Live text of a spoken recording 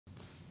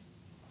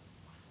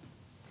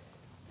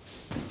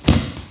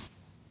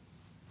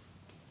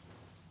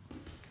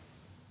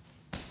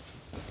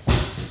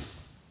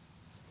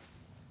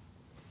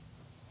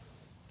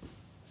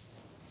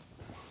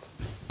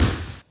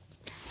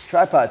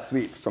tripod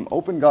sweep from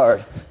open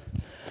guard.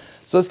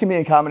 So this can be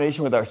in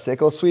combination with our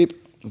sickle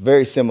sweep,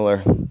 very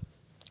similar.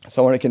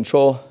 So I want to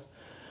control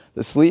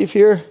the sleeve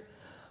here.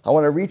 I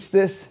want to reach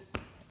this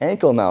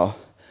ankle now.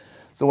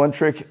 So one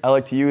trick I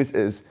like to use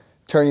is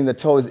turning the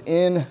toes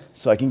in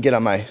so I can get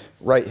on my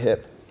right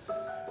hip.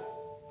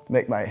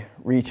 Make my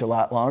reach a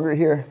lot longer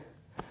here.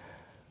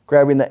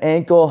 Grabbing the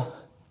ankle.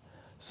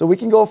 So we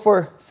can go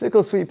for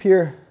sickle sweep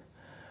here.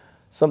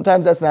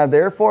 Sometimes that's not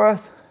there for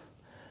us.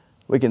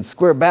 We can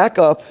square back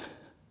up,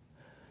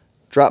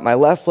 drop my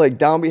left leg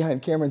down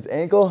behind Cameron's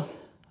ankle.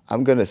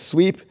 I'm gonna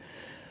sweep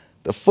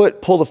the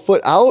foot, pull the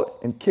foot out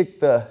and kick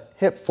the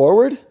hip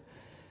forward.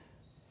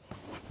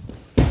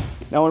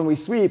 Now when we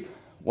sweep,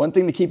 one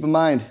thing to keep in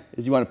mind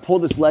is you wanna pull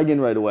this leg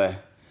in right away.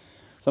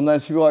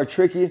 Sometimes people are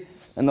tricky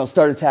and they'll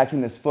start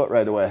attacking this foot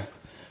right away.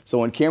 So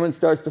when Cameron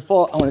starts to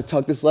fall, I wanna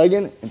tuck this leg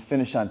in and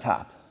finish on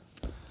top.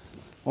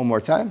 One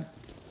more time.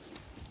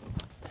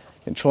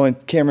 Controlling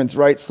Cameron's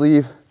right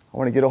sleeve. I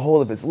want to get a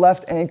hold of his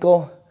left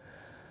ankle,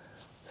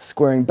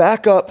 squaring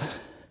back up,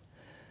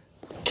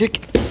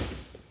 kick,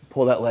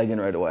 pull that leg in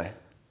right away.